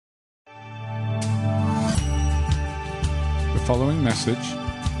following message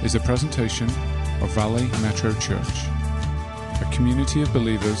is a presentation of Valley Metro Church, a community of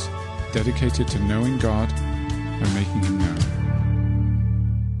believers dedicated to knowing God and making Him known.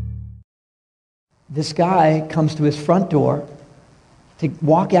 This guy comes to his front door to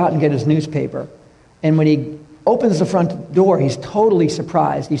walk out and get his newspaper. And when he opens the front door, he's totally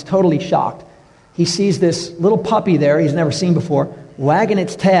surprised. He's totally shocked. He sees this little puppy there he's never seen before, wagging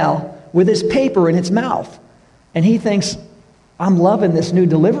its tail with his paper in its mouth. And he thinks, I'm loving this new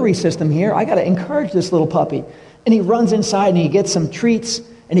delivery system here. I got to encourage this little puppy. And he runs inside and he gets some treats.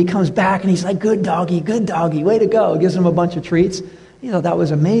 And he comes back and he's like, good doggy, way to go. Gives him a bunch of treats. You know, that was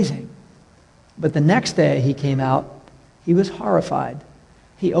amazing. But the next day he came out, he was horrified.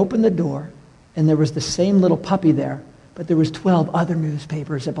 He opened the door and there was the same little puppy there, but there was 12 other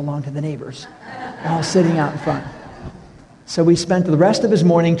newspapers that belonged to the neighbors, all sitting out in front. So we spent the rest of his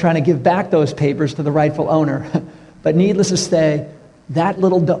morning trying to give back those papers to the rightful owner. But needless to say, that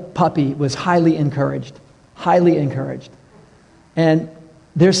little puppy was highly encouraged. And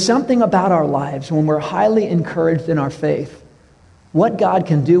there's something about our lives when we're highly encouraged in our faith. What God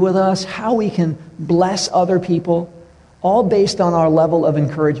can do with us, how we can bless other people, all based on our level of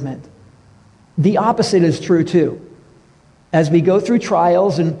encouragement. The opposite is true too. As we go through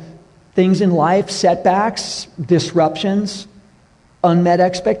trials and things in life, setbacks, disruptions, unmet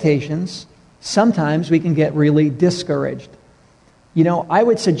expectations, sometimes we can get really discouraged. You know, I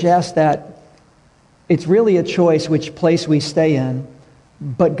would suggest that it's really a choice which place we stay in,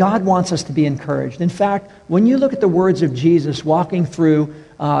 but God wants us to be encouraged. In fact, when you look at the words of Jesus walking through,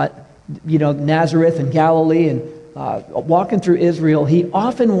 Nazareth and Galilee and walking through Israel, he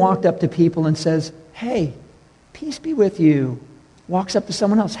often walked up to people and says, hey, peace be with you. Walks up to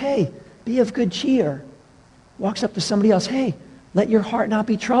someone else, hey, be of good cheer. Walks up to somebody else, hey, let your heart not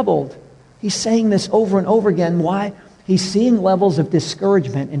be troubled. He's saying this over and over again. Why? He's seeing levels of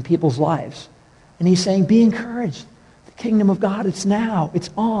discouragement in people's lives. And he's saying, be encouraged. The kingdom of God, it's now. It's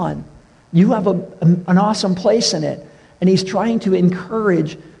on. You have an awesome place in it. And he's trying to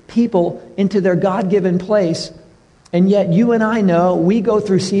encourage people into their God-given place. And yet you and I know we go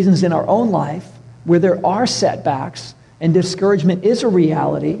through seasons in our own life where there are setbacks and discouragement is a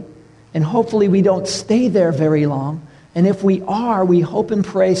reality. And hopefully we don't stay there very long. And if we are, we hope and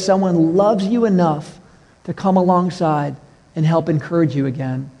pray someone loves you enough to come alongside and help encourage you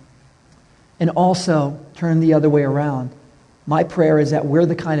again. And also turn the other way around. My prayer is that we're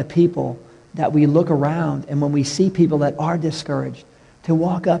the kind of people that we look around and when we see people that are discouraged, to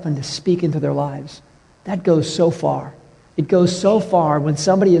walk up and to speak into their lives. That goes so far. It goes so far when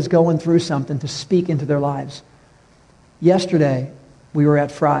somebody is going through something to speak into their lives. Yesterday, we were at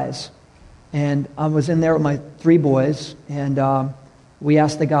Fry's. And I was in there with my 3 boys, and we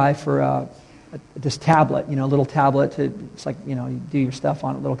asked the guy for this tablet, a little tablet. It's like, you do your stuff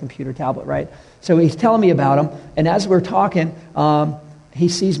on a little computer tablet, right? So he's telling me about him, and as we're talking, he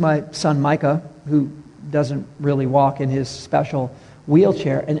sees my son Micah, who doesn't really walk in his special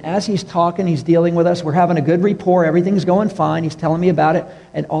wheelchair, and as he's talking, he's dealing with us. We're having a good rapport. Everything's going fine. He's telling me about it,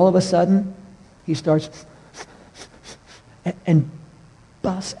 and all of a sudden, he starts and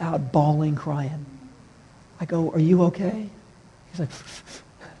busts out bawling, crying. I go, are you okay? He's like,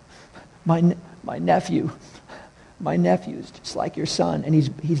 my nephew's just like your son. And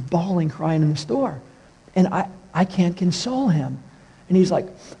he's bawling, crying in the store. And I can't console him. And he's like,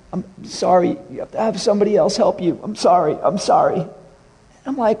 I'm sorry, you have to have somebody else help you. I'm sorry.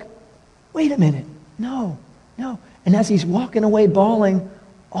 I'm like, wait a minute. No. And as he's walking away bawling,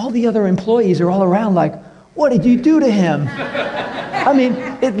 all the other employees are all around like, what did you do to him? I mean,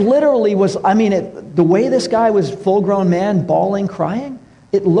 it literally was, the way this guy was full-grown man, bawling, crying,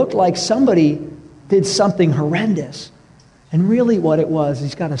 it looked like somebody did something horrendous. And really what it was,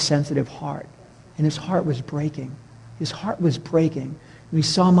 he's got a sensitive heart. And his heart was breaking. When he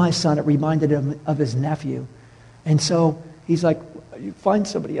saw my son, it reminded him of his nephew. And so he's like, you find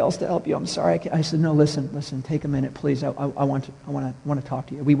somebody else to help you. I'm sorry. I said, no, listen, take a minute, please. I want to talk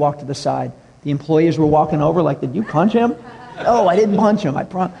to you. We walked to the side. The employees were walking over like, did you punch him? No, I didn't punch him.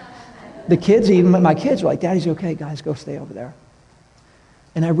 The kids, even my kids were like, Daddy's okay, guys, go stay over there.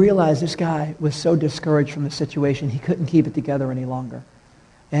 And I realized this guy was so discouraged from the situation, he couldn't keep it together any longer.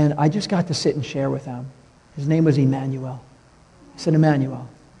 And I just got to sit and share with him. His name was Emmanuel. I said, Emmanuel,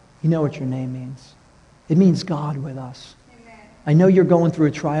 you know what your name means. It means God with us. I know you're going through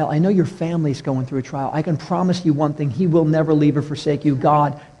a trial. I know your family's going through a trial. I can promise you one thing. He will never leave or forsake you.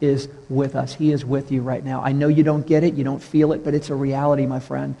 God is with us. He is with you right now. I know you don't get it. You don't feel it, but it's a reality, my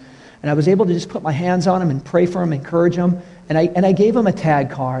friend. And I was able to just put my hands on him and pray for him, encourage him. And I gave him a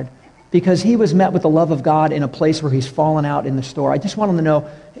tag card. because he was met with the love of God in a place where he's fallen out in the store. I just want him to know,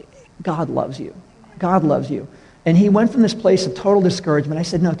 God loves you. God loves you. And he went from this place of total discouragement. I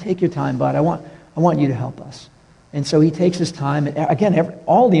said, no, take your time, bud. I want you to help us. And so he takes his time. And again,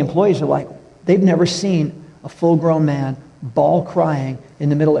 all the employees are like, they've never seen a full-grown man bawl crying in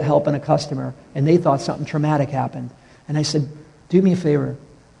the middle of helping a customer. And they thought something traumatic happened. And I said, do me a favor.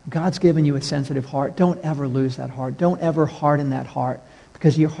 God's given you a sensitive heart. Don't ever lose that heart. Don't ever harden that heart,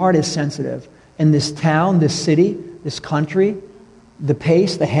 because your heart is sensitive. And this town, this city, this country, the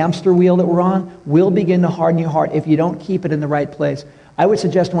pace, the hamster wheel that we're on, will begin to harden your heart if you don't keep it in the right place. I would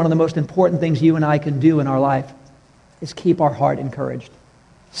suggest one of the most important things you and I can do in our life is keep our heart encouraged.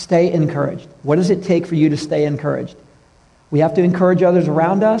 Stay encouraged. What does it take for you to stay encouraged? We have to encourage others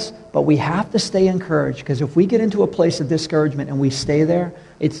around us, but we have to stay encouraged, because if we get into a place of discouragement and we stay there,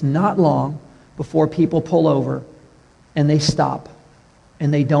 it's not long before people pull over and they stop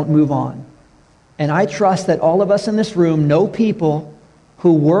and they don't move on. And I trust that all of us in this room know people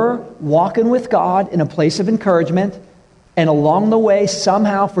who were walking with God in a place of encouragement, and along the way,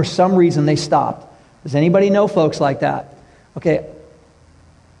 somehow, for some reason, they stopped. Does anybody know folks like that? Okay,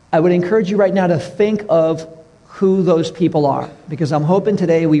 I would encourage you right now to think of who those people are, because I'm hoping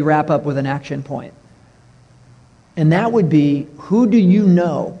today we wrap up with an action point. And that would be, who do you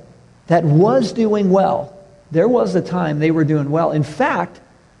know that was doing well? There was a time they were doing well. In fact,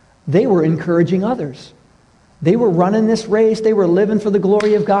 they were encouraging others. They were running this race. They were living for the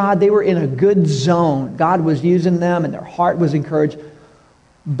glory of God. They were in a good zone. God was using them and their heart was encouraged.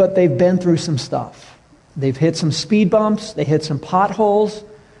 But they've been through some stuff. They've hit some speed bumps. They hit some potholes.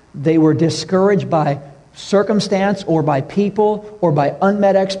 They were discouraged by circumstance or by people or by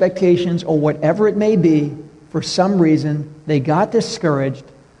unmet expectations or whatever it may be. For some reason, they got discouraged.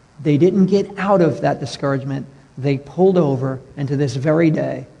 They didn't get out of that discouragement. They pulled over, and to this very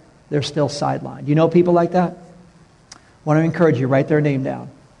day, they're still sidelined. You know people like that? I want to encourage you, write their name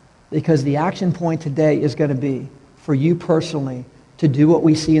down. Because the action point today is going to be, for you personally, to do what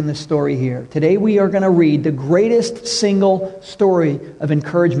we see in the story here. Today we are going to read the greatest single story of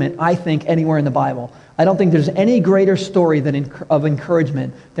encouragement, I think, anywhere in the Bible. I don't think there's any greater story of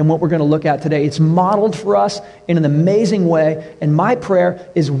encouragement than what we're going to look at today. It's modeled for us in an amazing way, and my prayer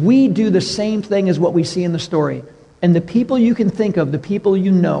is we do the same thing as what we see in the story. And the people you can think of, the people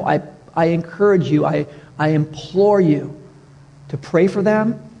you know, I encourage you, I implore you to pray for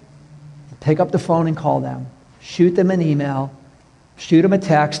them, pick up the phone and call them, shoot them an email, shoot them a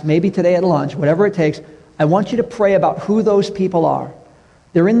text, maybe today at lunch, whatever it takes. I want you to pray about who those people are.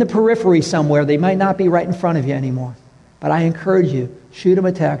 They're in the periphery somewhere. They might not be right in front of you anymore. But I encourage you, shoot them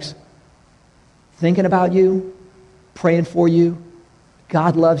a text, thinking about you, praying for you.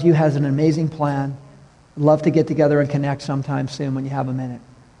 God loves you, has an amazing plan. I'd love to get together and connect sometime soon when you have a minute.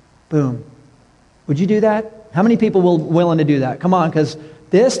 Boom. Would you do that? How many people will willing to do that? Come on, because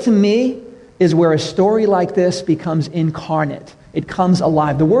this to me is where a story like this becomes incarnate. It comes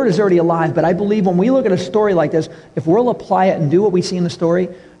alive. The Word is already alive, but I believe when we look at a story like this, if we'll apply it and do what we see in the story,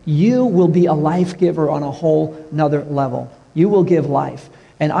 you will be a life giver on a whole nother level. You will give life.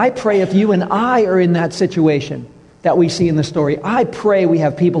 And I pray if you and I are in that situation that we see in the story, I pray we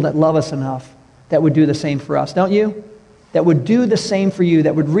have people that love us enough that would do the same for us. Don't you? That would do the same for you,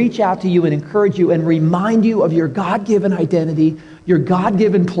 that would reach out to you and encourage you and remind you of your God-given identity, your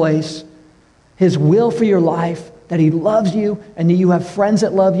God-given place, His will for your life, that He loves you and that you have friends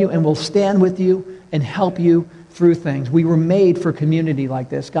that love you and will stand with you and help you through things. We were made for community like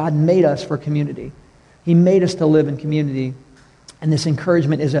this. God made us for community. He made us to live in community. And this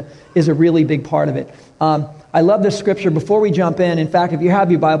encouragement is a really big part of it. I love this scripture. Before we jump in fact, if you have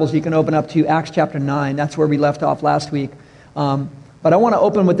your Bibles, you can open up to Acts chapter 9. That's where we left off last week. But I want to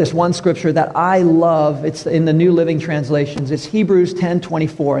open with this one scripture that I love. It's in the New Living Translations. It's Hebrews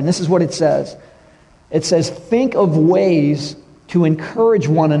 10:24. And this is what it says. It says, think of ways to encourage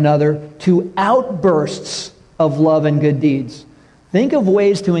one another to outbursts of love and good deeds. Think of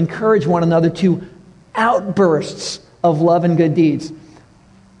ways to encourage one another to outbursts of love and good deeds.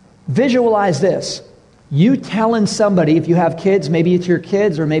 Visualize this. You telling somebody, if you have kids, maybe it's your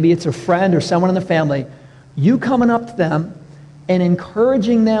kids or maybe it's a friend or someone in the family, you coming up to them and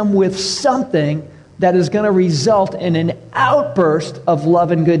encouraging them with something that is going to result in an outburst of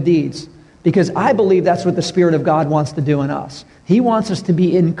love and good deeds. Because I believe that's what the Spirit of God wants to do in us. He wants us to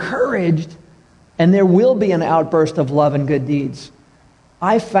be encouraged, and there will be an outburst of love and good deeds.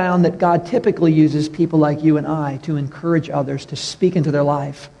 I found that God typically uses people like you and I to encourage others, to speak into their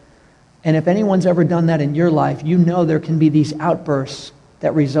life. And if anyone's ever done that in your life, you know there can be these outbursts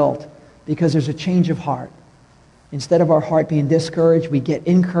that result because there's a change of heart. Instead of our heart being discouraged, we get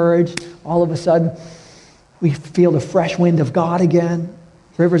encouraged. All of a sudden, we feel the fresh wind of God again.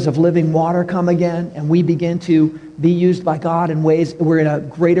 Rivers of living water come again, and we begin to be used by God in ways we're in a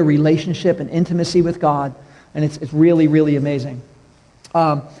greater relationship and intimacy with God, and it's really, really amazing.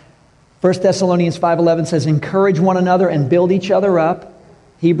 1 Thessalonians 5:11 says, encourage one another and build each other up.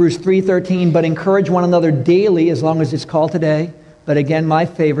 Hebrews 3:13, but encourage one another daily, as long as it's called today. But again, my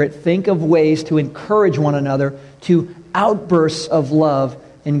favorite, think of ways to encourage one another to outbursts of love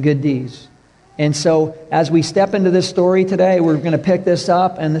and good deeds. And so as we step into this story today, we're going to pick this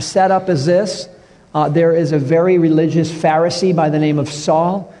up, and the setup is this. There is a very religious Pharisee by the name of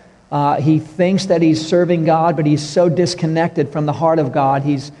Saul. He thinks that he's serving God, but he's so disconnected from the heart of God,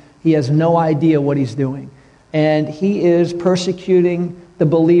 he has no idea what he's doing. And he is persecuting the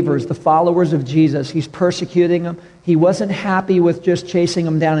believers, the followers of Jesus. He's persecuting them. He wasn't happy with just chasing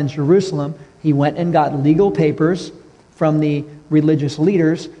them down in Jerusalem. He went and got legal papers from the religious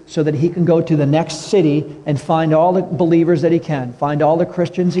leaders so that he can go to the next city and find all the believers that he can, find all the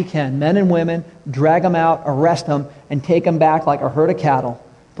Christians he can, men and women, drag them out, arrest them, and take them back like a herd of cattle,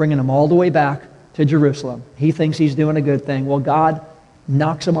 bringing them all the way back to Jerusalem. He thinks he's doing a good thing. Well, God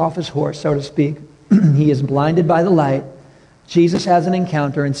knocks him off his horse, so to speak. He is blinded by the light. Jesus has an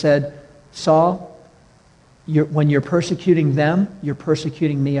encounter and said, Saul, when you're persecuting them, you're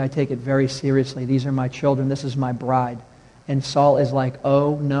persecuting me. I take it very seriously. These are my children. This is my bride. And Saul is like,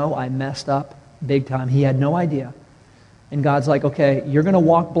 oh, no, I messed up big time. He had no idea. And God's like, okay, you're going to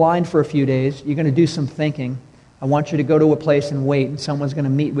walk blind for a few days. You're going to do some thinking. I want you to go to a place and wait, and someone's going to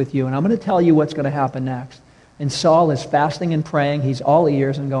meet with you. And I'm going to tell you what's going to happen next. And Saul is fasting and praying. He's all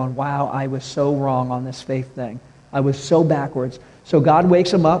ears and going, wow, I was so wrong on this faith thing. I was so backwards. So God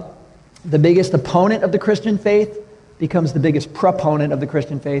wakes him up. The biggest opponent of the Christian faith becomes the biggest proponent of the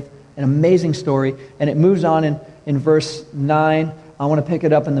Christian faith. An amazing story. And it moves on in verse 9. I want to pick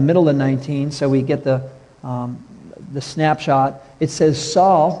it up in the middle of 19 so we get the snapshot. It says,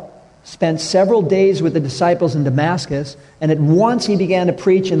 Saul spent several days with the disciples in Damascus, and at once he began to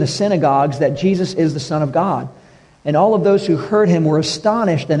preach in the synagogues that Jesus is the Son of God. And all of those who heard him were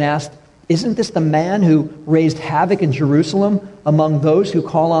astonished and asked, isn't this the man who raised havoc in Jerusalem among those who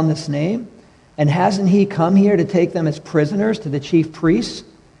call on this name? And hasn't he come here to take them as prisoners to the chief priests?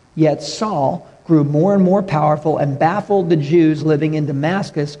 Yet Saul grew more and more powerful and baffled the Jews living in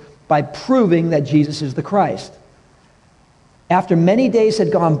Damascus by proving that Jesus is the Christ. After many days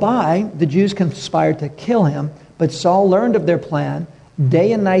had gone by, the Jews conspired to kill him, but Saul learned of their plan.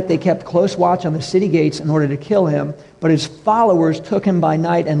 Day and night they kept close watch on the city gates in order to kill him, but his followers took him by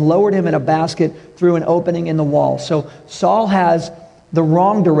night and lowered him in a basket through an opening in the wall. So Saul has the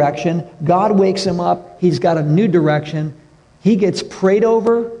wrong direction. God wakes him up. He's got a new direction. He gets prayed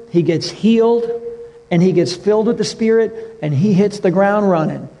over, he gets healed, and he gets filled with the Spirit, and he hits the ground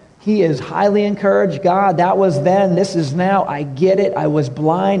running. He is highly encouraged. God, that was then, this is now. I get it. I was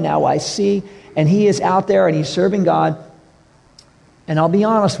blind, now I see. And he is out there and he's serving God. And I'll be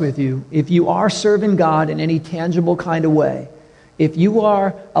honest with you, if you are serving God in any tangible kind of way, if you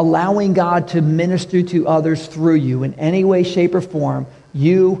are allowing God to minister to others through you in any way, shape, or form,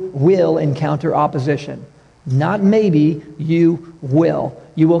 you will encounter opposition. Not maybe, you will.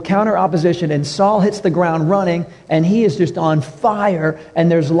 You will counter opposition, and Saul hits the ground running, and he is just on fire, and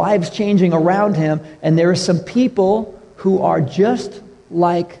there's lives changing around him, and there are some people who are just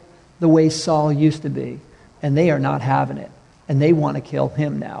like the way Saul used to be, and they are not having it, and they want to kill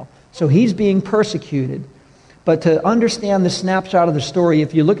him now. So he's being persecuted. But to understand the snapshot of the story,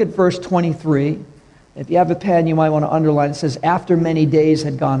 if you look at verse 23, if you have a pen, you might want to underline. It says, after many days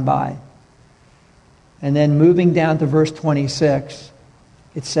had gone by. And then moving down to verse 26,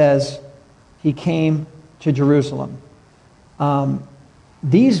 it says, he came to Jerusalem.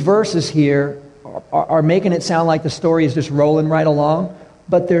 These verses here are making it sound like the story is just rolling right along,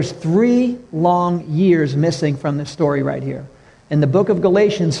 but there's 3 long years missing from this story right here. And the book of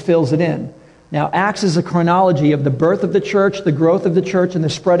Galatians fills it in. Now, Acts is a chronology of the birth of the church, the growth of the church, and the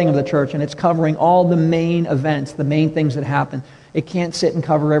spreading of the church, and it's covering all the main events, the main things that happen. It can't sit and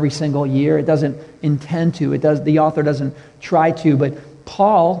cover every single year. It doesn't intend to. The author doesn't try to. But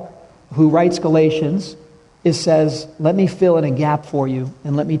Paul, who writes Galatians, says, let me fill in a gap for you,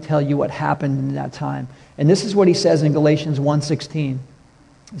 and let me tell you what happened in that time. And this is what he says in Galatians 1:16.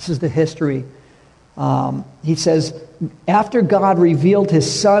 This is the history. He says, after God revealed his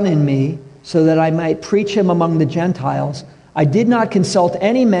Son in me, so that I might preach him among the Gentiles, I did not consult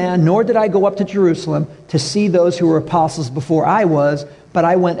any man, nor did I go up to Jerusalem to see those who were apostles before I was, but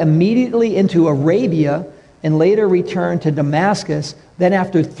I went immediately into Arabia and later returned to Damascus. Then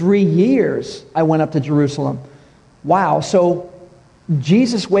after 3 years, I went up to Jerusalem. Wow. So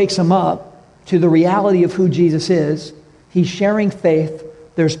Jesus wakes him up to the reality of who Jesus is. He's sharing faith.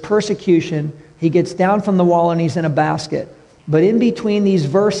 There's persecution. He gets down from the wall and he's in a basket. But in between these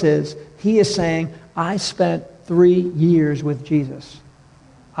verses, he is saying, I spent 3 years with Jesus.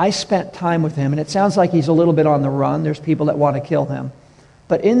 I spent time with him. And it sounds like he's a little bit on the run. There's people that want to kill him.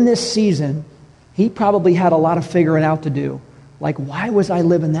 But in this season, he probably had a lot of figuring out to do. Like, why was I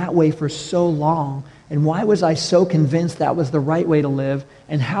living that way for so long? And why was I so convinced that was the right way to live?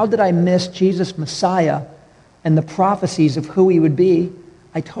 And how did I miss Jesus Messiah and the prophecies of who he would be?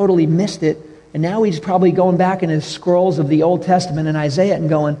 I totally missed it. And now he's probably going back in his scrolls of the Old Testament and Isaiah and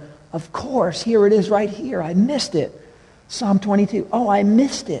going, of course, here it is right here. I missed it. Psalm 22. Oh, I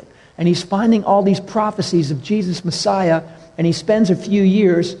missed it. And he's finding all these prophecies of Jesus Messiah, and he spends a few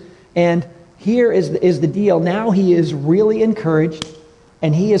years, and here is the deal. Now he is really encouraged,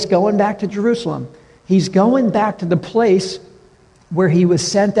 and he is going back to Jerusalem. He's going back to the place where he was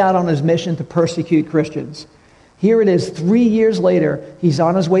sent out on his mission to persecute Christians. Here it is, 3 years later, he's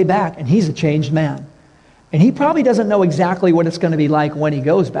on his way back, and he's a changed man. And he probably doesn't know exactly what it's going to be like when he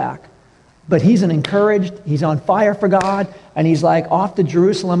goes back. But he's encouraged, he's on fire for God, and he's like, off to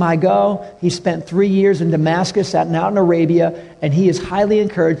Jerusalem I go. He spent 3 years in Damascus, out in Arabia, and he is highly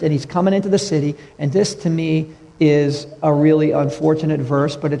encouraged, and he's coming into the city. And this, to me, is a really unfortunate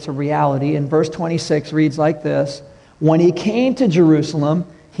verse, but it's a reality. And verse 26 reads like this: when he came to Jerusalem,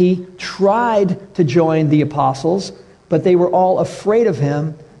 he tried to join the apostles, but they were all afraid of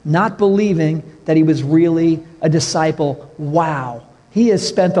him, not believing that he was really a disciple. Wow. He has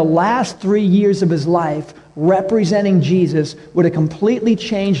spent the last 3 years of his life representing Jesus with a completely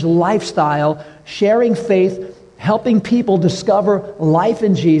changed lifestyle, sharing faith, helping people discover life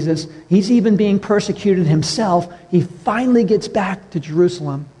in Jesus. He's even being persecuted himself. He finally gets back to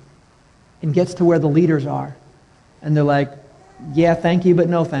Jerusalem and gets to where the leaders are. And they're like, yeah, thank you, but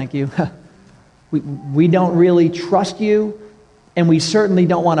no thank you. we don't really trust you, and we certainly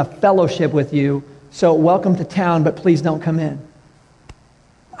don't want to fellowship with you. So welcome to town, but please don't come in.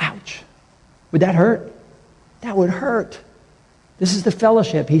 Ouch. Would that hurt? That would hurt. This is the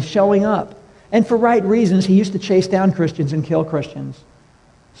fellowship. He's showing up. And for right reasons. He used to chase down Christians and kill Christians.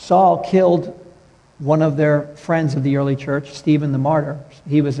 Saul killed one of their friends of the early church, Stephen the martyr.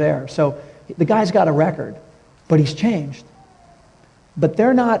 He was there. So the guy's got a record, but he's changed. But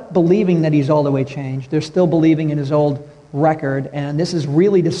they're not believing that he's all the way changed. They're still believing in his old record. And this is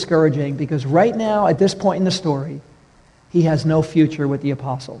really discouraging because right now, at this point in the story, he has no future with the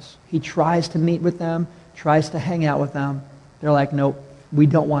apostles. He tries to meet with them, tries to hang out with them. They're like, nope, we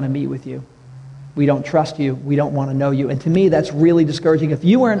don't want to meet with you. We don't trust you. We don't want to know you. And to me, that's really discouraging. If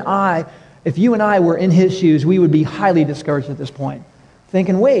you and I were in his shoes, we would be highly discouraged at this point.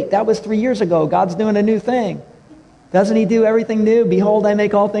 Thinking, wait, that was 3 years ago. God's doing a new thing. Doesn't he do everything new? Behold, I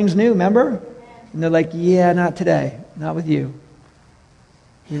make all things new, remember? And they're like, yeah, not today. Not with you.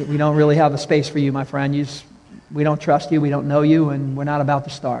 We don't really have a space for you, my friend. We don't trust you, we don't know you, and we're not about to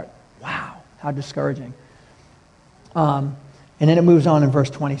start. Wow, how discouraging. And then it moves on in verse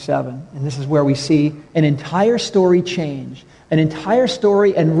 27, and this is where we see an entire story change. An entire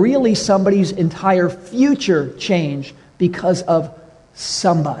story and really somebody's entire future change because of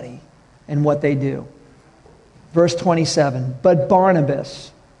somebody and what they do. Verse 27, but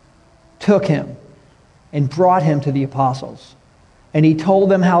Barnabas took him and brought him to the apostles. And he told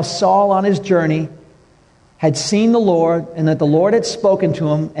them how Saul on his journey had seen the Lord and that the Lord had spoken to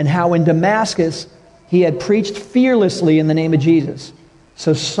him, and how in Damascus he had preached fearlessly in the name of Jesus.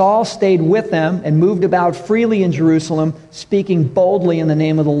 So Saul stayed with them and moved about freely in Jerusalem, speaking boldly in the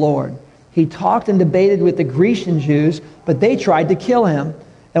name of the Lord. He talked and debated with the Grecian Jews, but they tried to kill him.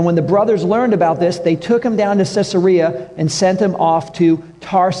 And when the brothers learned about this, they took him down to Caesarea and sent him off to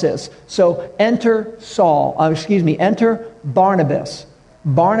Tarsus. So enter Barnabas.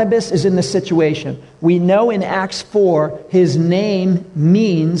 Barnabas is in this situation. We know in Acts 4, his name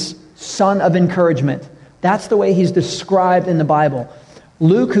means son of encouragement. That's the way he's described in the Bible.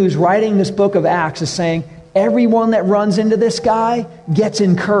 Luke, who's writing this book of Acts, is saying, everyone that runs into this guy gets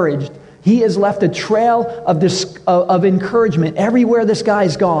encouraged. He has left a trail of encouragement everywhere this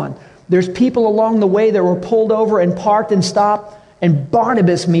guy's gone. There's people along the way that were pulled over and parked and stopped, and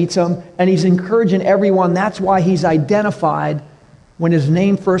Barnabas meets them, and he's encouraging everyone. That's why he's identified when his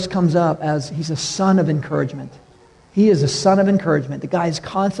name first comes up as he's a son of encouragement. He is a son of encouragement. The guy is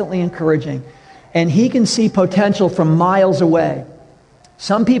constantly encouraging, and he can see potential from miles away.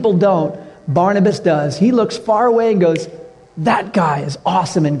 Some people don't. Barnabas does. He looks far away and goes, that guy is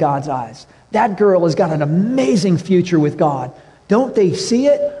awesome in God's eyes. That girl has got an amazing future with God. Don't they see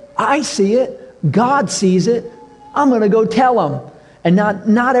it? I see it. God sees it. I'm going to go tell them. And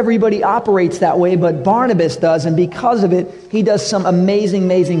not everybody operates that way, but Barnabas does, and because of it, he does some amazing,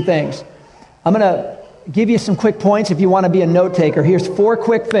 amazing things. I'm going to give you some quick points if you want to be a note taker. Here's 4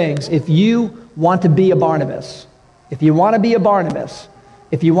 quick things if you want to be a Barnabas. If you want to be a Barnabas,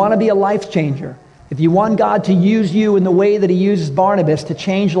 if you want to be a life changer, if you want God to use you in the way that he uses Barnabas to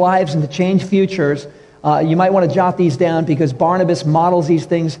change lives and to change futures, you might want to jot these down because Barnabas models these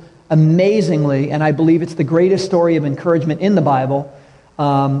things amazingly, and I believe it's the greatest story of encouragement in the Bible.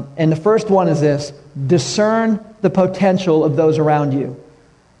 And the first one is this: discern the potential of those around you.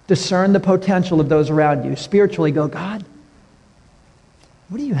 Discern the potential of those around you. Spiritually go, God,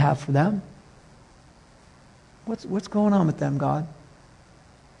 what do you have for them? What's going on with them, God?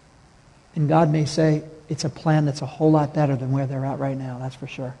 And God may say, it's a plan that's a whole lot better than where they're at right now, that's for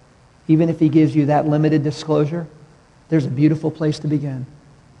sure. Even if he gives you that limited disclosure, there's a beautiful place to begin.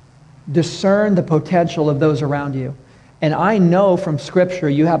 Discern the potential of those around you. And I know from Scripture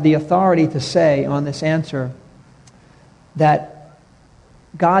you have the authority to say on this answer that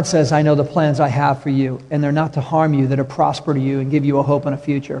God says, I know the plans I have for you, and they're not to harm you, that are prosper to you and give you a hope and a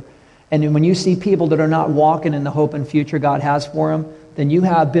future. And when you see people that are not walking in the hope and future God has for them, then you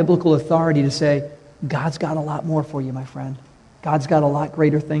have biblical authority to say, God's got a lot more for you, my friend. God's got a lot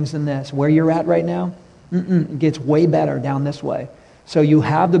greater things than this. Where you're at right now, it gets way better down this way. So you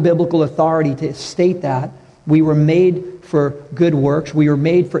have the biblical authority to state that. We were made for good works. We were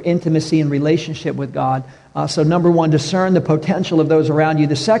made for intimacy and relationship with God. So number one, discern the potential of those around you.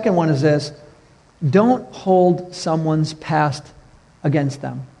 The second one is this: don't hold someone's past against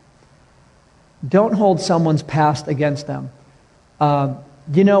them. Don't hold someone's past against them.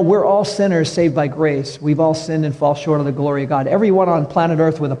 We're all sinners saved by grace. We've all sinned and fall short of the glory of God. Everyone on planet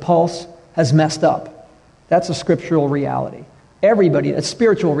Earth with a pulse has messed up. That's a scriptural reality. Everybody, a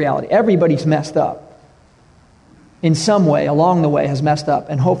spiritual reality. Everybody's messed up. In some way, along the way, has messed up.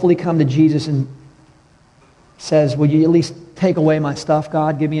 And hopefully come to Jesus and says, will you at least take away my stuff,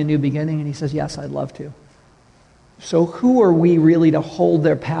 God? Give me a new beginning? And he says, yes, I'd love to. So who are we really to hold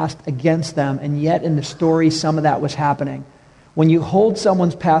their past against them? And yet in the story, some of that was happening. When you hold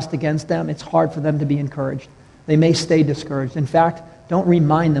someone's past against them, it's hard for them to be encouraged. They may stay discouraged. In fact, don't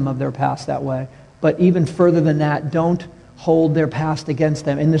remind them of their past that way. But even further than that, don't hold their past against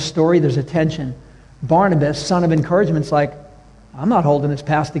them. In this story, there's a tension. Barnabas, son of encouragement, is like, I'm not holding his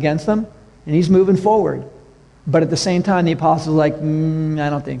past against them. And he's moving forward. But at the same time, the apostles are like, I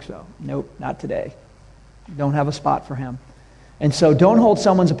don't think so. Nope, not today. Don't have a spot for him. And so don't hold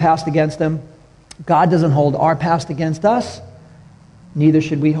someone's past against them. God doesn't hold our past against us. Neither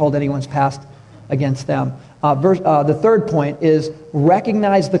should we hold anyone's past against them. The third point is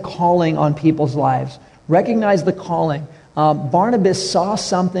recognize the calling on people's lives. Recognize the calling. Barnabas saw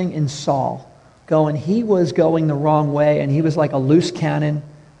something in Saul going. He was going the wrong way, and he was like a loose cannon,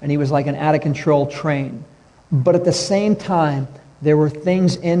 and he was like an out-of-control train. But at the same time, there were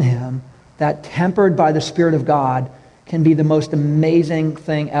things in him that, tempered by the Spirit of God, can be the most amazing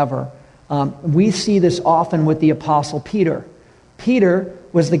thing ever. We see this often with the Apostle Peter. Peter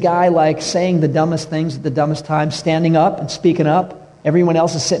was the guy like saying the dumbest things at the dumbest time, standing up and speaking up. Everyone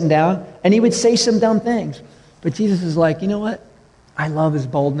else is sitting down. And he would say some dumb things. But Jesus is like, you know what? I love his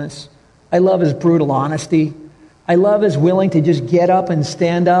boldness. I love his brutal honesty. I love his willing to just get up and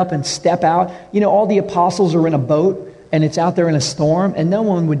stand up and step out. You know, all the apostles are in a boat and it's out there in a storm and no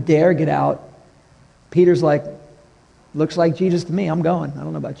one would dare get out. Peter's like, looks like Jesus to me. I'm going. I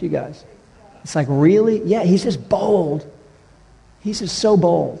don't know about you guys. It's like, really? Yeah, he's just bold. He's just so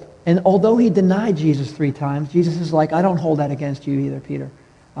bold. And although he denied Jesus 3 times, Jesus is like, I don't hold that against you either, Peter.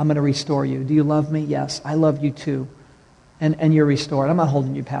 I'm going to restore you. Do you love me? Yes, I love you too. And you're restored. I'm not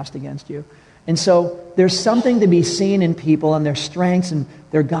holding you past against you. And so there's something to be seen in people and their strengths and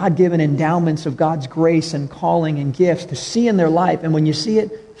their God-given endowments of God's grace and calling and gifts to see in their life. And when you see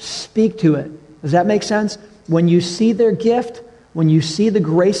it, speak to it. Does that make sense? When you see their gift, when you see the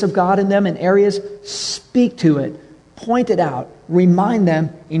grace of God in them in areas, speak to it. Point it out. Remind them.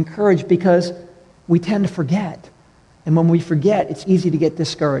 Encourage, because we tend to forget. And when we forget, it's easy to get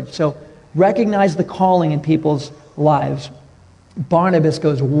discouraged. So recognize the calling in people's lives. Barnabas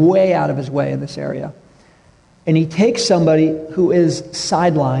goes way out of his way in this area. And he takes somebody who is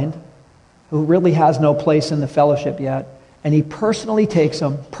sidelined, who really has no place in the fellowship yet, and he personally takes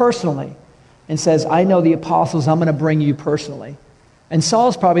them, and says, I know the apostles, I'm going to bring you personally. And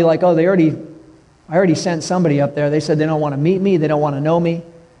Saul's probably like, oh, I already sent somebody up there. They said they don't want to meet me, they don't want to know me.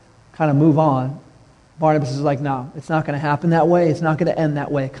 Kind of move on. Barnabas is like, no, it's not going to happen that way. It's not going to end that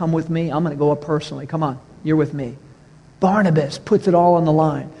way. Come with me. I'm going to go up personally. Come on, you're with me. Barnabas puts it all on the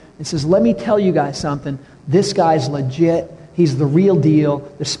line. and says, let me tell you guys something. This guy's legit. He's the real deal.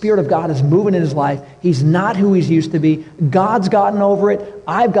 The Spirit of God is moving in his life. He's not who he's used to be. God's gotten over it.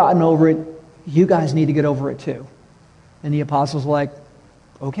 I've gotten over it. You guys need to get over it too. And the apostles were like,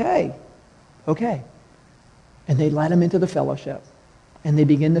 okay. And they let him into the fellowship. And they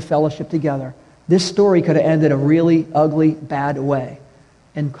begin the fellowship together. This story could have ended a really ugly, bad way.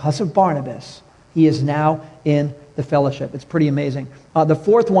 And because of Barnabas, he is now in the fellowship. It's pretty amazing. The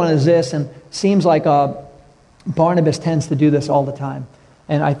fourth one is this, and seems like Barnabas tends to do this all the time.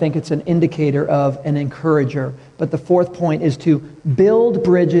 And I think it's an indicator of an encourager. But the fourth point is to build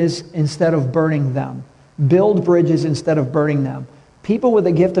bridges instead of burning them. Build bridges instead of burning them. People with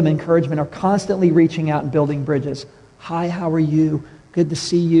a gift of encouragement are constantly reaching out and building bridges. Hi, how are you? Good to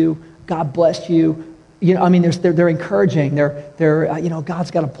see you. God bless you. You know, I mean, they're encouraging. They're you know, God's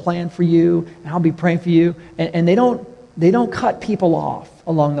got a plan for you, and I'll be praying for you. And they don't cut people off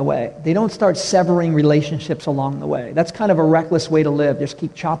along the way. They don't start severing relationships along the way. That's kind of a reckless way to live. Just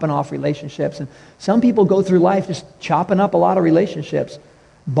keep chopping off relationships. And some people go through life just chopping up a lot of relationships.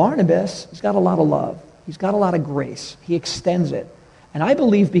 Barnabas has got a lot of love. He's got a lot of grace. He extends it. And I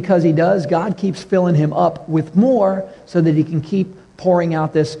believe because he does, God keeps filling him up with more so that he can keep pouring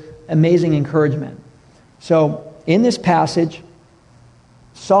out this amazing encouragement. So in this passage,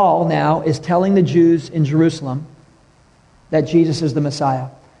 Saul now is telling the Jews in Jerusalem that Jesus is the Messiah.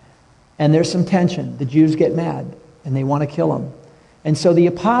 And there's some tension. The Jews get mad and they want to kill him. And so the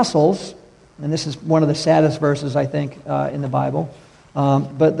apostles, and this is one of the saddest verses, I think, in the Bible,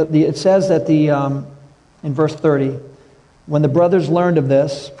 but it says that in verse 30, when the brothers learned of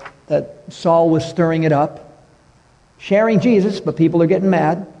this, that Saul was stirring it up, sharing Jesus, but people are getting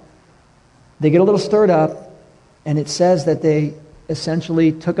mad, they get a little stirred up, and it says that they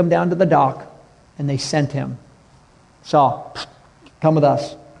essentially took him down to the dock and they sent him. Saul, come with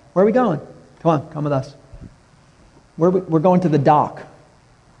us. Where are we going? Come with us. We're going to the dock.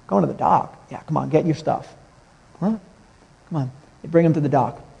 Going to the dock? Yeah, come on, get your stuff. Huh? Come on. They bring him to the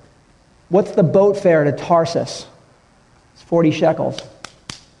dock. What's the boat fare to Tarsus? It's 40 shekels.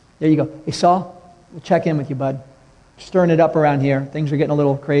 There you go. Hey, Saul, we'll check in with you, bud. Stirring it up around here. Things are getting a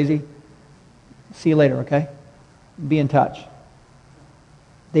little crazy. See you later, okay? Be in touch.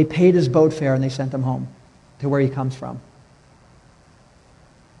 They paid his boat fare and they sent him home to where he comes from.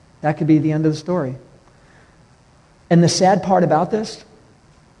 That could be the end of the story. And the sad part about this,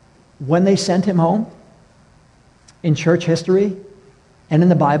 when they sent him home, in church history and in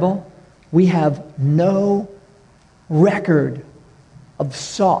the Bible, we have no record of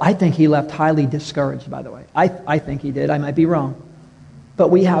Saul. I think he left highly discouraged, by the way. I think he did. I might be wrong. But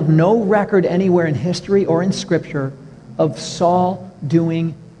we have no record anywhere in history or in Scripture of Saul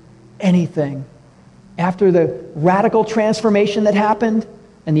doing anything. After the radical transformation that happened,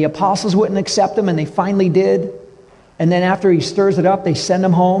 and the apostles wouldn't accept him, and they finally did, and then after he stirs it up, they send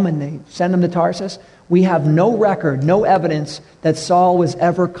him home, and they send him to Tarsus. We have no record, no evidence that Saul was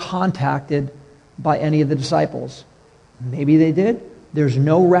ever contacted by any of the disciples. Maybe they did. There's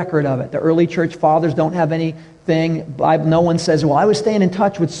no record of it. The early church fathers don't have anything. No one says, well, I was staying in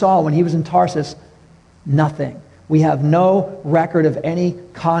touch with Saul when he was in Tarsus. Nothing. We have no record of any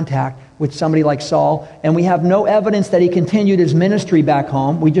contact with somebody like Saul, and we have no evidence that he continued his ministry back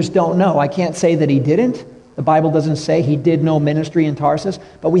home. We just don't know. I can't say that he didn't. The Bible doesn't say he did no ministry in Tarsus,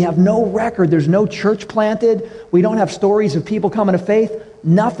 but we have no record. There's no church planted. We don't have stories of people coming to faith.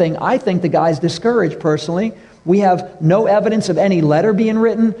 Nothing. I think the guy's discouraged personally. We have no evidence of any letter being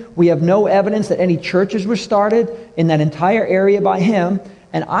written. We have no evidence that any churches were started in that entire area by him.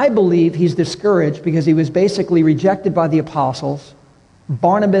 And I believe he's discouraged because he was basically rejected by the apostles.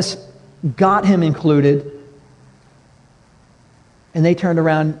 Barnabas got him included. And they turned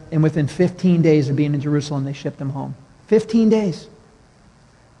around, and within 15 days of being in Jerusalem, they shipped him home. 15 days.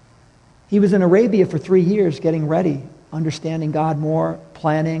 He was in Arabia for 3 years getting ready, understanding God more,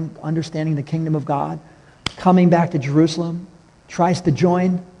 planning, understanding the kingdom of God. Coming back to Jerusalem, tries to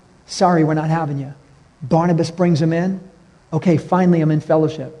join. Sorry, we're not having you. Barnabas brings him in. Okay, finally I'm in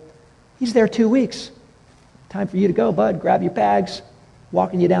fellowship. He's there 2 weeks. Time for you to go, bud. Grab your bags.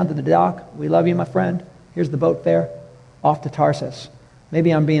 Walking you down to the dock. We love you, my friend. Here's the boat fare. Off to Tarsus.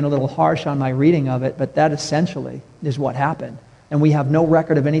 Maybe I'm being a little harsh on my reading of it, but that essentially is what happened. And we have no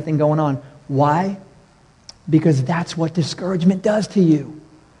record of anything going on. Why? Because that's what discouragement does to you.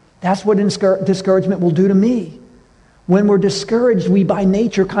 That's what discouragement will do to me. When we're discouraged, we by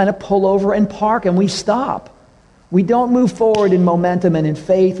nature kind of pull over and park and we stop. We don't move forward in momentum and in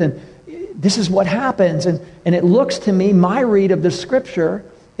faith, and this is what happens. And it looks to me, my read of the Scripture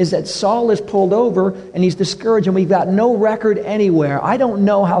is that Saul is pulled over and he's discouraged and we've got no record anywhere. I don't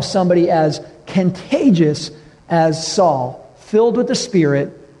know how somebody as contagious as Saul, filled with the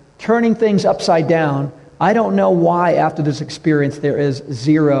Spirit, turning things upside down, I don't know why after this experience there is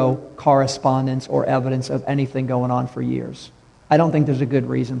zero correspondence or evidence of anything going on for years. I don't think there's a good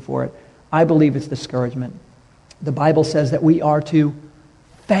reason for it. I believe it's discouragement. The Bible says that we are to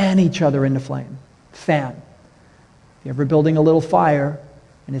fan each other into flame. Fan. If you're ever building a little fire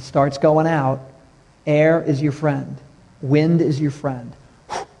and it starts going out, air is your friend. Wind is your friend.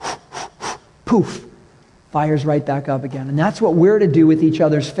 Poof. Fire's right back up again. And that's what we're to do with each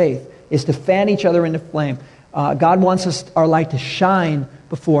other's faith, is to fan each other into flame. God wants our light to shine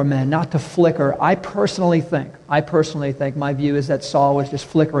before men, not to flicker. I personally think, my view is that Saul was just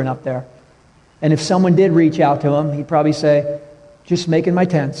flickering up there. And if someone did reach out to him, he'd probably say, just making my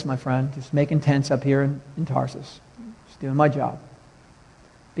tents, my friend. Just making tents up here in Tarsus. Just doing my job.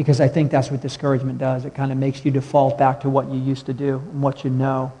 Because I think that's what discouragement does. It kind of makes you default back to what you used to do and what you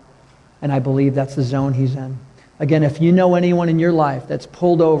know. And I believe that's the zone he's in. Again, if you know anyone in your life that's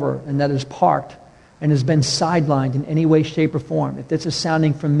pulled over and that is parked and has been sidelined in any way, shape, or form, if this is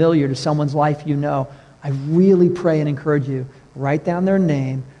sounding familiar to someone's life you know, I really pray and encourage you, write down their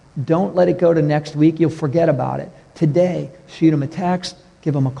name. Don't let it go to next week. You'll forget about it. Today, shoot them a text,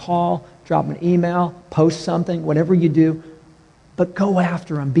 give them a call, drop them an email, post something, whatever you do. But go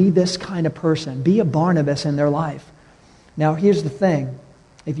after them. Be this kind of person. Be a Barnabas in their life. Now, here's the thing.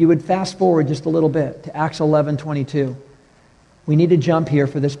 If you would fast forward just a little bit to Acts 11:22, we need to jump here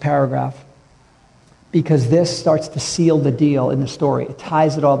for this paragraph because this starts to seal the deal in the story. It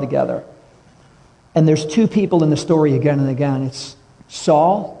ties it all together. And there's two people in the story again and again. It's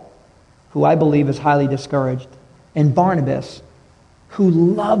Saul, who I believe is highly discouraged, and Barnabas, who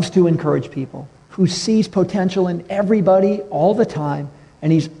loves to encourage people, who sees potential in everybody all the time,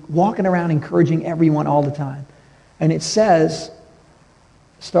 and he's walking around encouraging everyone all the time. And it says,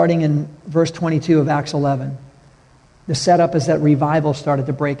 starting in verse 22 of Acts 11, the setup is that revival started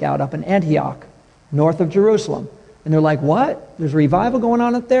to break out up in Antioch, north of Jerusalem. And they're like, what? There's a revival going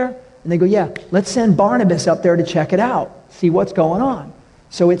on up there? And they go, yeah, let's send Barnabas up there to check it out, see what's going on.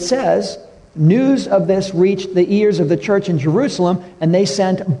 So it says, news of this reached the ears of the church in Jerusalem, and they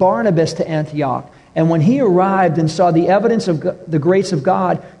sent Barnabas to Antioch. And when he arrived and saw the evidence of the grace of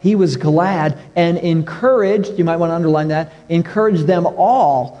God, he was glad and encouraged, you might want to underline that, encouraged them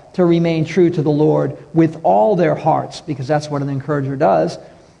all to remain true to the Lord with all their hearts, because that's what an encourager does.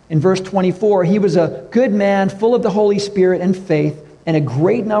 In verse 24, he was a good man, full of the Holy Spirit and faith, and a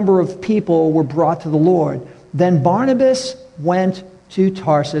great number of people were brought to the Lord. Then Barnabas went to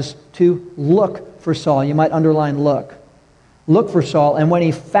Tarsus to look for Saul. You might underline look. Look for Saul, and when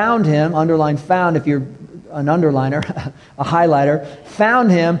he found him, underline found if you're an underliner, a highlighter,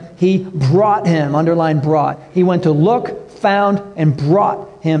 found him, he brought him, underline brought. He went to look, found, and brought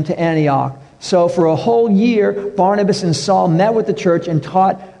him to Antioch. So for a whole year, Barnabas and Saul met with the church and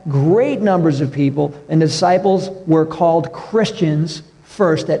taught great numbers of people, and the disciples were called Christians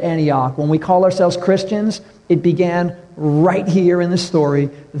first at Antioch. When we call ourselves Christians, it began right here in the story,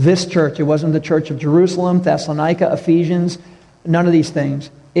 this church. It wasn't the church of Jerusalem, Thessalonica, Ephesians, none of these things.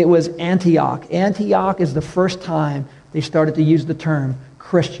 It was Antioch. Antioch is the first time they started to use the term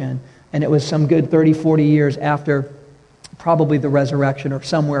Christian, and it was some good 30, 40 years after probably the resurrection or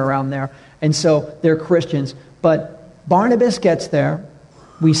somewhere around there. And so they're Christians. But Barnabas gets there.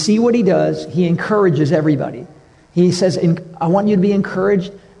 We see what he does. He encourages everybody. He says, I want you to be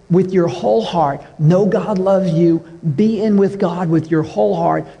encouraged with your whole heart. Know God loves you. Be in with God with your whole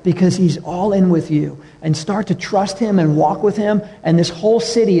heart because he's all in with you. And start to trust him and walk with him. And this whole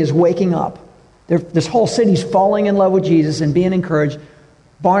city is waking up. This whole city's falling in love with Jesus and being encouraged.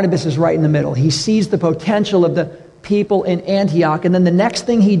 Barnabas is right in the middle. He sees the potential of the people in Antioch. And then the next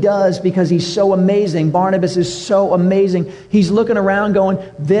thing he does, because he's so amazing, Barnabas is so amazing, he's looking around going,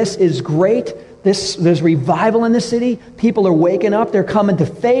 this is great. There's revival in the city. People are waking up. They're coming to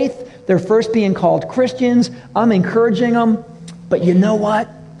faith. They're first being called Christians. I'm encouraging them. But you know what?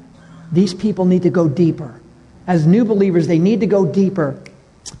 These people need to go deeper. As new believers, they need to go deeper.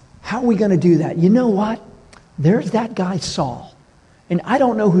 How are we going to do that? You know what? There's that guy Saul. And I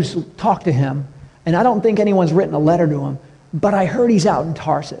don't know who's talked to him. And I don't think anyone's written a letter to him. But I heard he's out in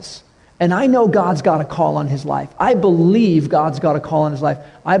Tarsus. And I know God's got a call on his life. I believe God's got a call on his life.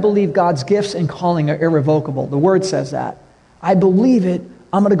 I believe God's gifts and calling are irrevocable. The Word says that. I believe it.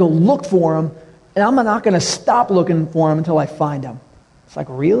 I'm going to go look for him. And I'm not going to stop looking for him until I find him. It's like,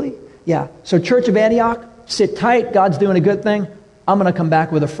 really? Yeah. So Church of Antioch, sit tight. God's doing a good thing. I'm going to come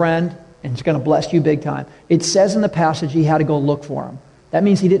back with a friend, and it's going to bless you big time. It says in the passage he had to go look for him. That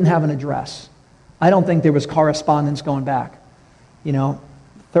means he didn't have an address. I don't think there was correspondence going back.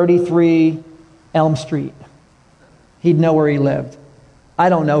 33 Elm Street. He'd know where he lived. I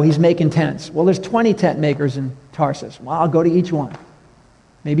don't know. He's making tents. Well, there's 20 tent makers in Tarsus. Well, I'll go to each one.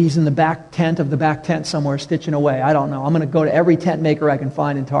 Maybe he's in the back tent of the back tent somewhere stitching away. I don't know. I'm going to go to every tent maker I can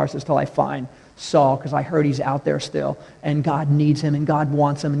find in Tarsus till I find Saul, because I heard he's out there still. And God needs him, and God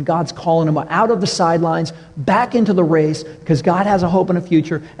wants him, and God's calling him out of the sidelines, back into the race, because God has a hope and a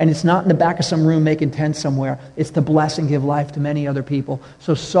future, and it's not in the back of some room making tents somewhere. It's to bless and give life to many other people.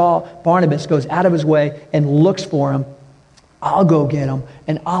 So Barnabas goes out of his way and looks for him. I'll go get him,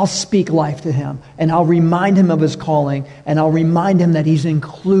 and I'll speak life to him, and I'll remind him of his calling, and I'll remind him that he's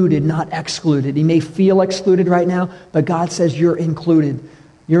included, not excluded. He may feel excluded right now, but God says you're included.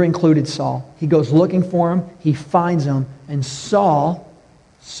 You're included, Saul. He goes looking for him, he finds him, and Saul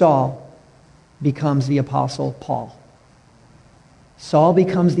becomes the Apostle Paul. Saul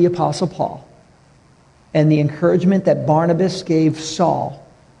becomes the Apostle Paul. And the encouragement that Barnabas gave Saul,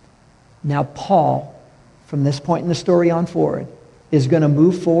 now Paul, from this point in the story on forward, is going to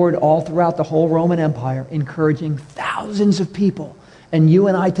move forward all throughout the whole Roman Empire, encouraging thousands of people. And you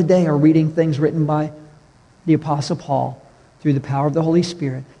and I today are reading things written by the Apostle Paul through the power of the Holy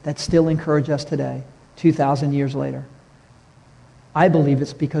Spirit that still encourage us today, 2,000 years later. I believe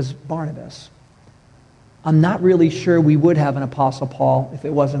it's because Barnabas. I'm not really sure we would have an Apostle Paul if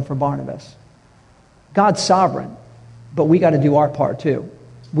it wasn't for Barnabas. God's sovereign, but we got to do our part too.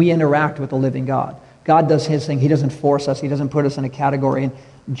 We interact with the living God. God does his thing. He doesn't force us. He doesn't put us in a category and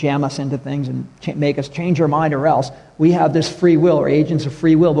jam us into things and make us change our mind or else. We have this free will, or agents of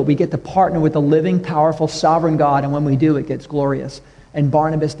free will, but we get to partner with the living, powerful, sovereign God, and when we do, it gets glorious. And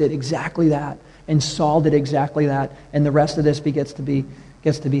Barnabas did exactly that, and Saul did exactly that, and the rest of this gets to be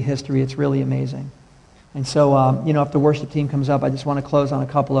history. It's really amazing. And so, if the worship team comes up, I just want to close on a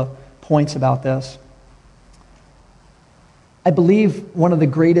couple of points about this. I believe one of the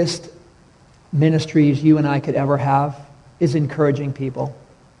greatest ministries you and I could ever have is encouraging people.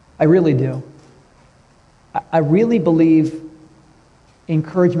 I really do. I really believe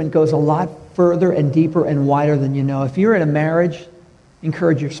encouragement goes a lot further and deeper and wider than you know. If you're in a marriage,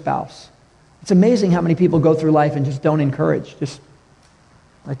 encourage your spouse. It's amazing how many people go through life and just don't encourage, just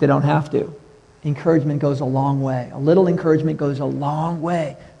like they don't have to. Encouragement goes a long way. A little encouragement goes a long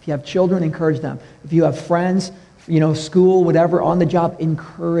way. If you have children, encourage them. If you have friends, school, whatever, on the job,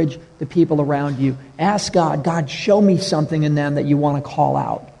 encourage the people around you. Ask God, show me something in them that you want to call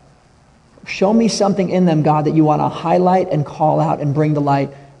out. Show me something in them, God, that you want to highlight and call out and bring to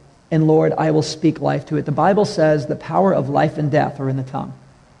light. And Lord, I will speak life to it. The Bible says the power of life and death are in the tongue.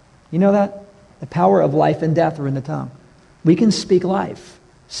 You know that? The power of life and death are in the tongue. We can speak life.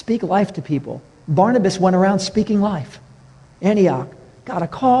 Speak life to people. Barnabas went around speaking life. Antioch. Got a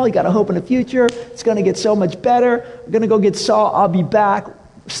call, you got a hope in the future, it's going to get so much better, we're going to go get Saul, I'll be back,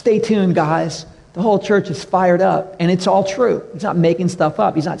 stay tuned guys. The whole church is fired up, and it's all true. He's not making stuff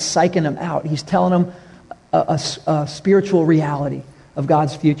up, he's not psyching them out, he's telling them a spiritual reality of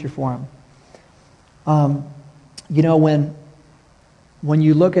God's future for them. When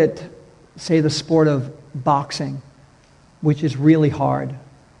you look at, say, the sport of boxing, which is really hard,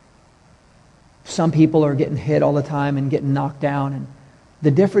 some people are getting hit all the time and getting knocked down, and the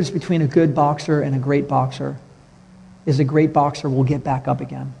difference between a good boxer and a great boxer is a great boxer will get back up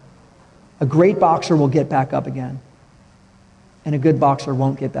again. A great boxer will get back up again. And a good boxer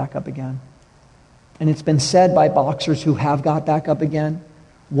won't get back up again. And it's been said by boxers who have got back up again,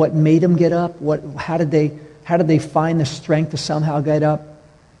 what made them get up? How did they find the strength to somehow get up?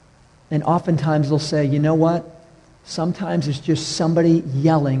 And oftentimes they'll say, you know what? Sometimes it's just somebody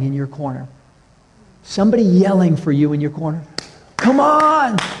yelling in your corner. Somebody yelling for you in your corner. Come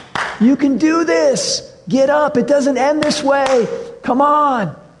on! You can do this! Get up! It doesn't end this way! Come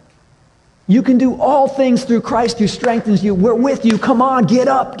on! You can do all things through Christ who strengthens you. We're with you. Come on, get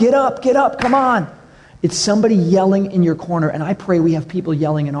up, get up, get up, come on. It's somebody yelling in your corner, and I pray we have people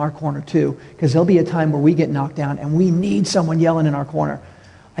yelling in our corner too, because there'll be a time where we get knocked down and we need someone yelling in our corner.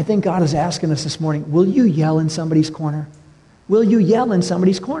 I think God is asking us this morning, will you yell in somebody's corner? Will you yell in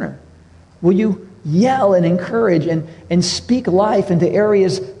somebody's corner? Will you yell and encourage and speak life into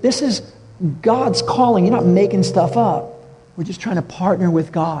areas? This is God's calling. You're not making stuff up. We're just trying to partner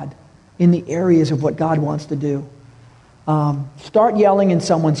with God in the areas of what God wants to do. Start yelling in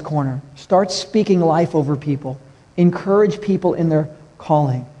someone's corner. Start speaking life over people. Encourage people in their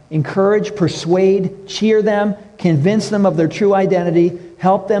calling. Encourage, persuade, cheer them, convince them of their true identity,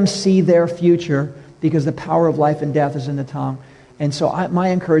 help them see their future, because the power of life and death is in the tongue. And so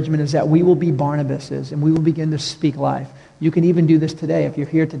my encouragement is that we will be Barnabases and we will begin to speak life. You can even do this today. If you're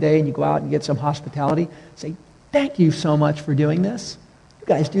here today and you go out and get some hospitality, say, thank you so much for doing this. You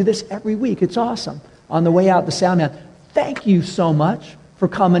guys do this every week. It's awesome. On the way out, the sound man, thank you so much for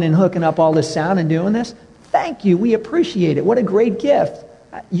coming and hooking up all this sound and doing this. Thank you. We appreciate it. What a great gift.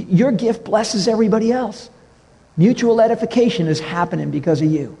 Your gift blesses everybody else. Mutual edification is happening because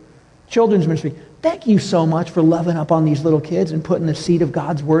of you. Children's ministry, thank you so much for loving up on these little kids and putting the seed of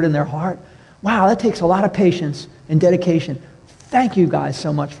God's word in their heart. Wow, that takes a lot of patience and dedication. Thank you guys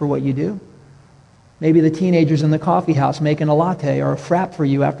so much for what you do. Maybe the teenagers in the coffee house making a latte or a frap for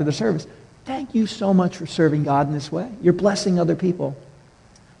you after the service. Thank you so much for serving God in this way. You're blessing other people.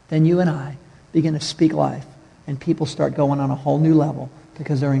 Then you and I begin to speak life, and people start going on a whole new level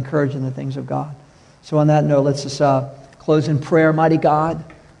because they're encouraged in the things of God. So on that note, let's just close in prayer. Mighty God,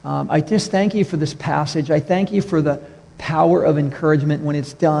 I just thank you for this passage. I thank you for the power of encouragement when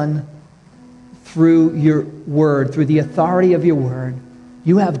it's done through your word, through the authority of your word.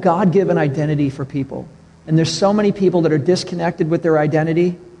 You have God-given identity for people. And there's so many people that are disconnected with their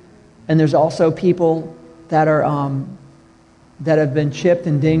identity. And there's also people that are that have been chipped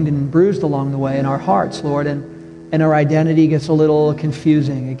and dinged and bruised along the way in our hearts, Lord. And our identity gets a little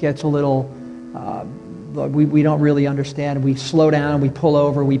confusing. It gets a little, we don't really understand. We slow down, we pull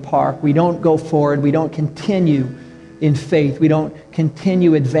over, we park. We don't go forward. We don't continue in faith. We don't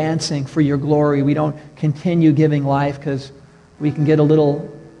continue advancing for your glory. We don't continue giving life because we can get a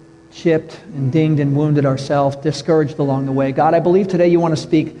little chipped and dinged and wounded ourselves, discouraged along the way. God, I believe today you want to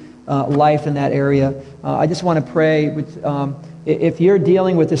speak life in that area. I just want to pray. If you're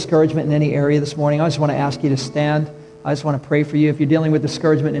dealing with discouragement in any area this morning, I just want to ask you to stand. I just want to pray for you. If you're dealing with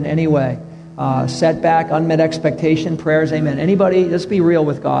discouragement in any way, setback, unmet expectation, prayers, amen. Anybody, let's be real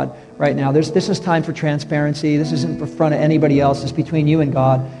with God right now. This is time for transparency. This isn't in front of anybody else. It's between you and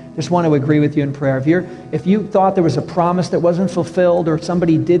God. Just want to agree with you in prayer. If you thought there was a promise that wasn't fulfilled or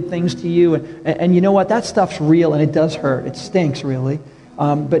somebody did things to you, and you know what, that stuff's real and it does hurt. It stinks, really.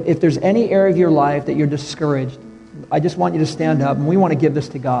 But if there's any area of your life that you're discouraged, I just want you to stand up, and we want to give this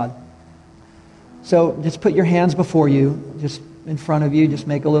to God. So just put your hands before you, just in front of you, just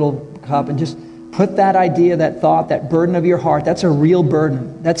make a little cup, and just put that idea, that thought, that burden of your heart. That's a real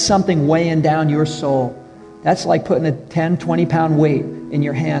burden. That's something weighing down your soul. That's like putting a 10, 20-pound weight in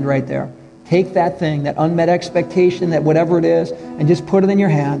your hand right there. Take that thing, that unmet expectation, that whatever it is, and just put it in your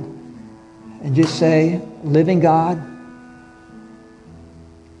hand. And just say, living God,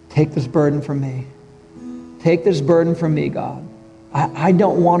 take this burden from me. Take this burden from me, God. I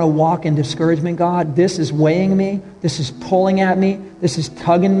don't want to walk in discouragement, God. This is weighing me. This is pulling at me. This is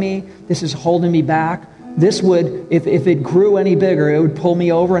tugging me. This is holding me back. This would, if it grew any bigger, it would pull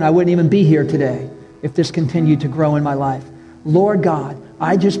me over and I wouldn't even be here today if this continued to grow in my life. Lord God,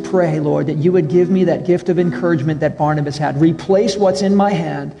 I just pray, Lord, that you would give me that gift of encouragement that Barnabas had. Replace what's in my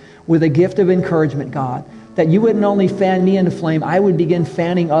hand with a gift of encouragement, God. That you wouldn't only fan me into flame, I would begin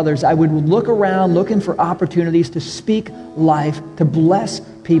fanning others. I would look around looking for opportunities to speak life, to bless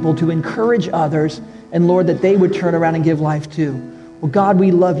people, to encourage others, and Lord, that they would turn around and give life too. Well, God,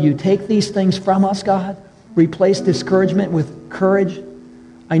 we love you. Take these things from us, God. Replace discouragement with courage.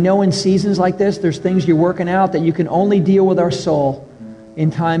 I know in seasons like this, there's things you're working out that you can only deal with our soul in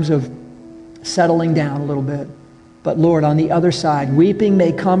times of settling down a little bit. But Lord, on the other side, weeping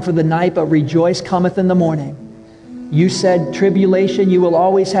may come for the night, but rejoice cometh in the morning. You said tribulation, you will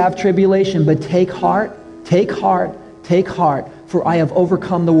always have tribulation, but take heart, take heart, take heart, for I have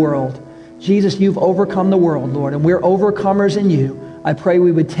overcome the world. Jesus, you've overcome the world, Lord, and we're overcomers in you. I pray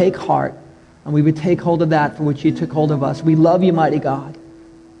we would take heart, and we would take hold of that for which you took hold of us. We love you, mighty God.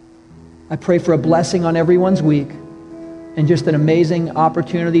 I pray for a blessing on everyone's week, and just an amazing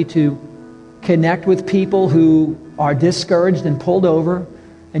opportunity to connect with people who are discouraged and pulled over,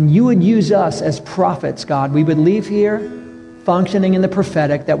 and you would use us as prophets, God. We would leave here functioning in the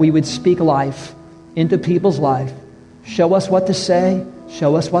prophetic, that we would speak life into people's life. Show us what to say,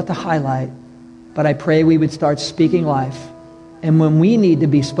 show us what to highlight, but I pray we would start speaking life, and when we need to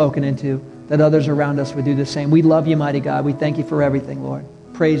be spoken into, that others around us would do the same. We love you, mighty God. We thank you for everything, Lord.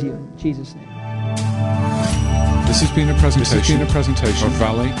 Praise you in Jesus' name. This has been a presentation of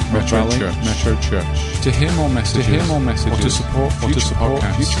Valley Metro Church. To hear more messages, or to support future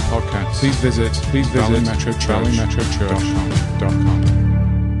podcasts, please visit valleymetrochurch.com.